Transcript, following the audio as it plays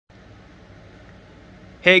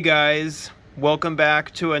Hey guys, welcome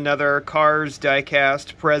back to another Cars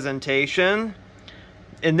diecast presentation.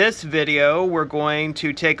 In this video, we're going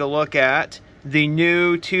to take a look at the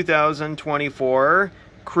new 2024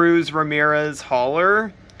 Cruz Ramirez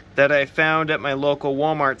hauler that I found at my local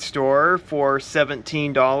Walmart store for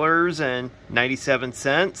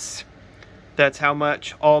 $17.97. That's how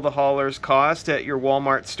much all the haulers cost at your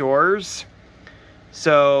Walmart stores.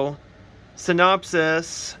 So,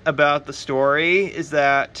 synopsis about the story is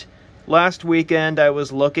that last weekend I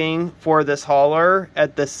was looking for this hauler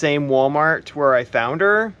at the same Walmart where I found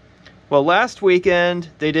her. Well, last weekend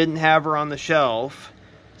they didn't have her on the shelf,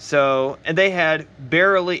 and they had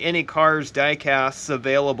barely any Cars diecasts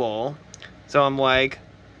available. So I'm like,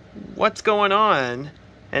 what's going on?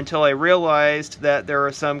 Until I realized that there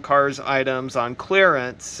were some Cars items on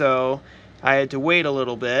clearance, so I had to wait a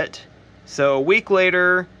little bit. So a week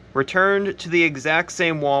later, returned to the exact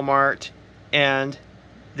same Walmart, and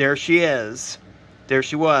there she is. There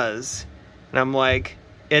she was. And I'm like,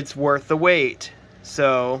 it's worth the wait.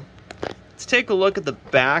 So let's take a look at the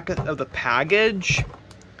back of the package,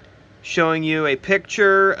 showing you a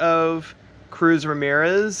picture of Cruz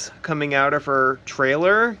Ramirez coming out of her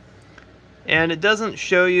trailer. And it doesn't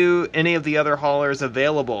show you any of the other haulers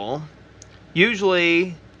available.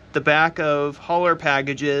 Usually, the back of hauler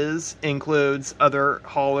packages includes other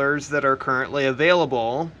haulers that are currently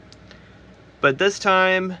available, but this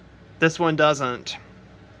time, this one doesn't.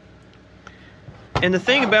 And the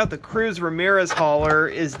thing about the Cruz Ramirez hauler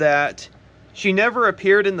is that she never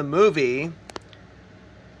appeared in the movie.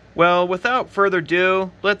 Well, without further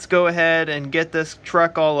ado, let's go ahead and get this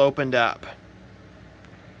truck all opened up.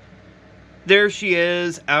 There she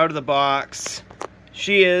is, out of the box.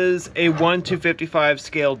 She is a 1/255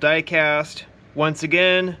 scale diecast, once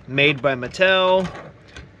again, made by Mattel.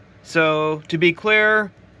 So, to be clear,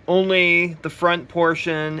 only the front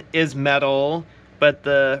portion is metal, but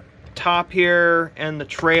the top here and the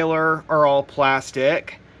trailer are all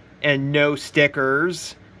plastic, and no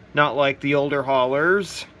stickers, not like the older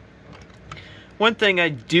haulers. One thing I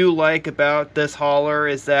do like about this hauler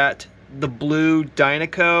is that the blue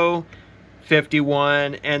Dynaco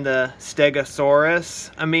 51 and the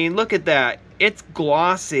Stegosaurus. I mean, look at that. It's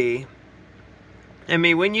glossy. I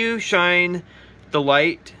mean, when you shine the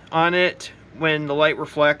light on it, when the light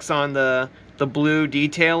reflects on the blue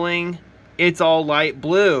detailing, it's all light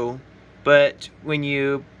blue. But when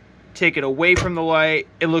you take it away from the light,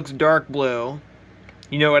 it looks dark blue.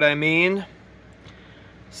 You know what I mean?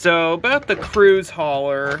 So, about the Cruz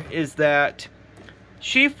hauler is that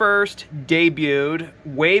she first debuted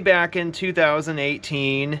way back in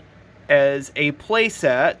 2018 as a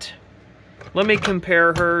playset. Let me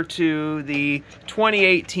compare her to the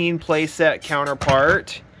 2018 playset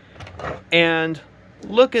counterpart. And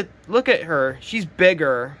look at her. She's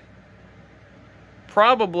bigger.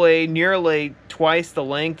 Probably nearly twice the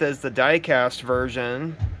length as the diecast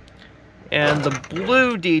version. And the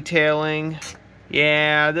blue detailing,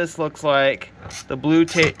 yeah, this looks like the blue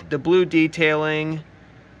detailing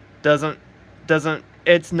doesn't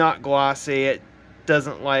it's not glossy. It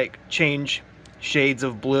doesn't like change shades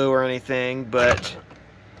of blue or anything, but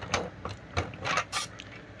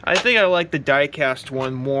I think I like the diecast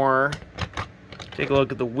one more. Take a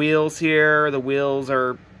look at the wheels here. The wheels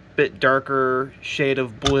are a bit darker shade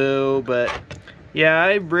of blue, but yeah,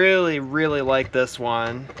 I really like this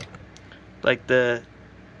one. I like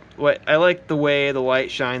the way the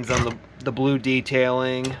light shines on the blue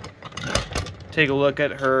detailing. Take a look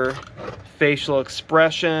at her facial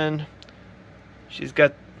expression. She's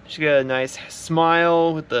got a nice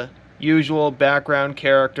smile with the usual background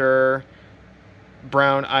character,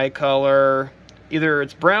 brown eye color. Either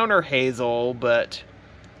it's brown or hazel, but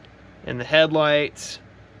in the headlights,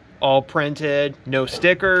 all printed, no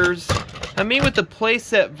stickers. I mean, with the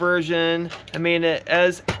playset version, I mean,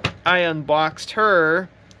 as I unboxed her,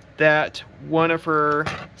 that one of her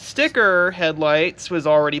sticker headlights was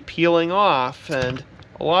already peeling off, and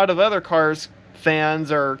a lot of other Cars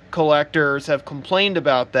fans or collectors have complained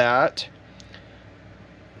about that.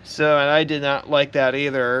 So, and I did not like that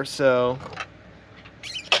either. So,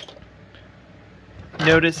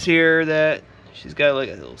 notice here that she's got like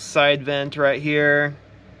a little side vent right here.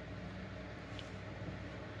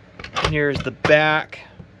 Here's the back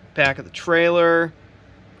of the trailer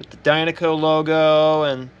with the Dynaco logo,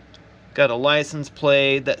 and got a license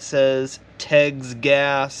plate that says Tegs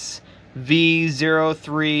Gas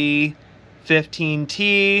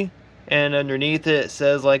V0315T, and underneath it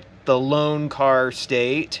says like the Lone Car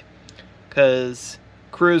State, because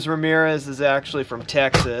Cruz Ramirez is actually from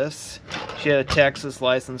Texas. She had a Texas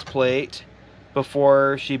license plate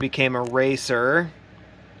before she became a racer.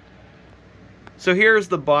 So here's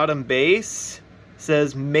the bottom base. It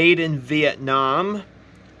says made in Vietnam,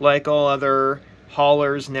 like all other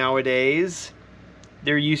haulers nowadays.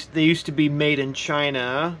 They used to be made in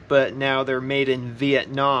China, but now they're made in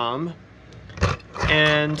Vietnam.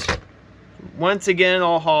 And once again,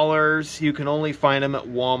 all haulers, you can only find them at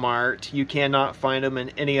Walmart. You cannot find them in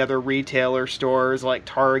any other retailer stores like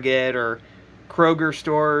Target or Kroger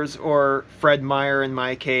stores, or Fred Meyer in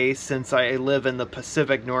my case, since I live in the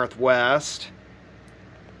Pacific Northwest.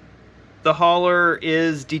 The hauler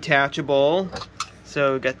is detachable,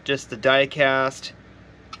 so got just the die-cast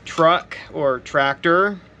truck or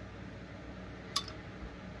tractor.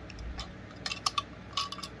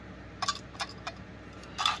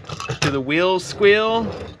 Do the wheels squeal?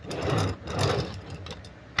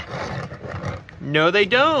 No, they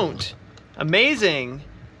don't. Amazing.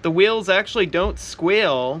 The wheels actually don't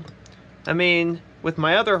squeal. I mean, with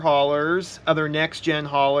my other haulers, other next-gen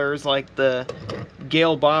haulers like the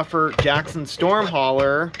Gail Boffert Jackson Storm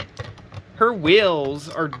hauler, her wheels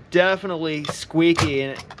are definitely squeaky,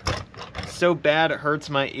 and it's so bad it hurts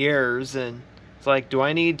my ears. And it's like, do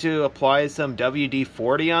I need to apply some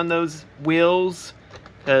WD-40 on those wheels?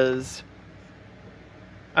 Because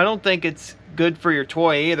I don't think it's good for your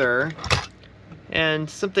toy either. And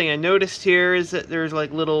something I noticed here is that there's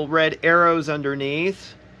like little red arrows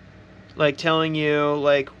underneath, like telling you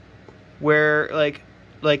like where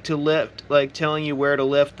to lift, like telling you where to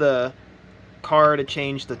lift the car to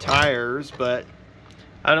change the tires. But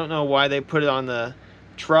I don't know why they put it on the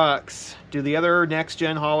trucks. Do the other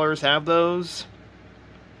next-gen haulers have those?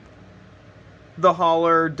 The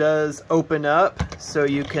hauler does open up, so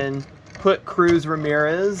you can put Cruz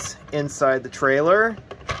Ramirez inside the trailer.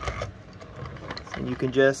 And you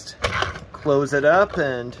can just close it up,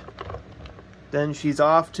 and then she's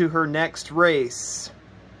off to her next race.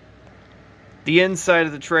 The inside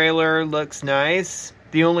of the trailer looks nice.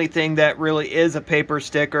 The only thing that really is a paper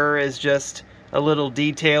sticker is just a little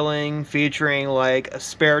detailing featuring like a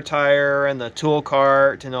spare tire and the tool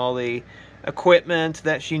cart and all the equipment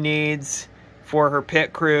that she needs for her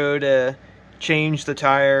pit crew to change the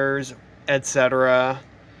tires, etc.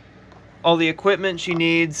 All the equipment she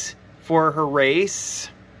needs for her race.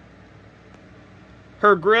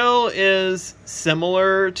 Her grill is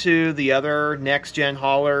similar to the other next-gen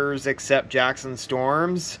haulers except Jackson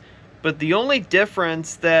Storms, but the only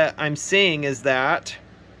difference that I'm seeing is that,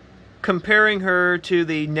 comparing her to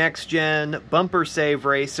the next-gen Bumper Save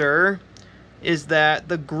Racer, is that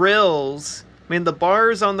the grills, I mean the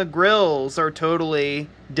bars on the grills are totally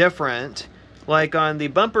different. Like on the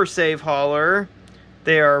Bumper Save hauler,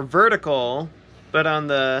 they are vertical, but on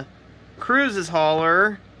the Cruz's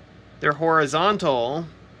hauler, they're horizontal.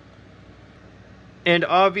 And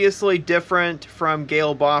obviously different from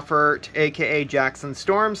Gail Boffert, aka Jackson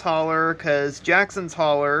Storm's hauler, because Jackson's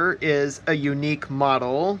hauler is a unique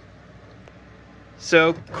model.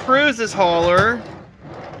 So Cruz's hauler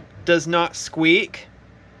does not squeak,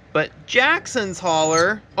 but Jackson's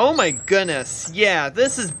hauler, oh my goodness, yeah,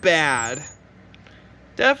 this is bad.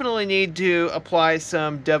 Definitely need to apply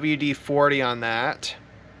some WD-40 on that.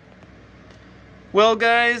 Well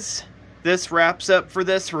guys, this wraps up for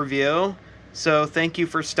this review, so thank you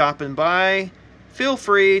for stopping by. Feel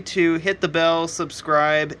free to hit the bell,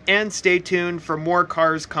 subscribe, and stay tuned for more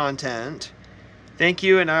Cars content. Thank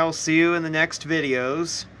you, and I'll see you in the next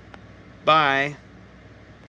videos. Bye.